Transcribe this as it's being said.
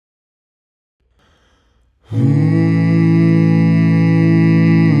Leaves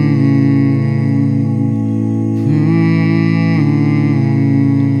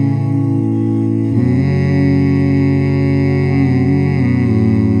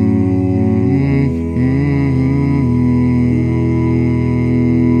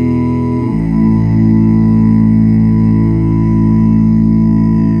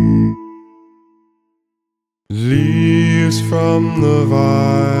from the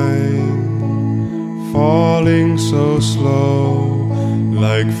vine, falling so slow,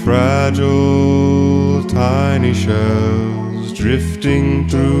 like fragile tiny shells drifting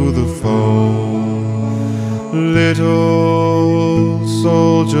through the foam. Little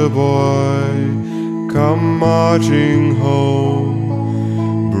soldier boy, come marching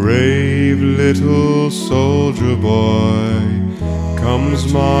home. Brave little soldier boy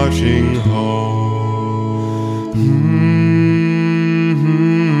comes marching home.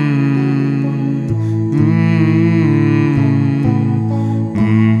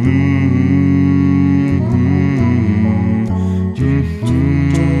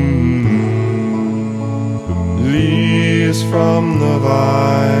 Leaves from the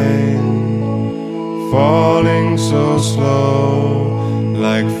vine, falling so slow,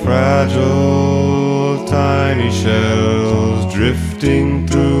 like fragile tiny shells drifting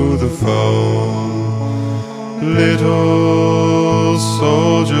through the foam. Little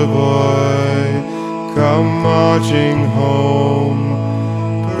soldier boy, come marching home.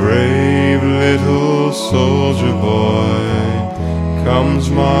 Brave little soldier boy comes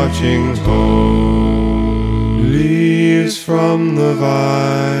marching home. Leaves from the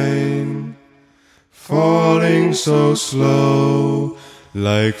vine, falling so slow,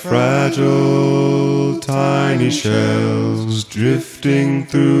 like fragile tiny shells drifting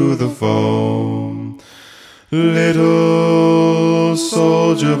through the foam. Little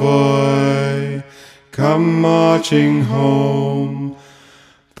soldier boy, come marching home.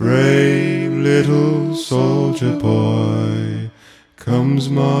 Brave little soldier boy comes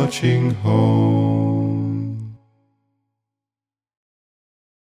marching home.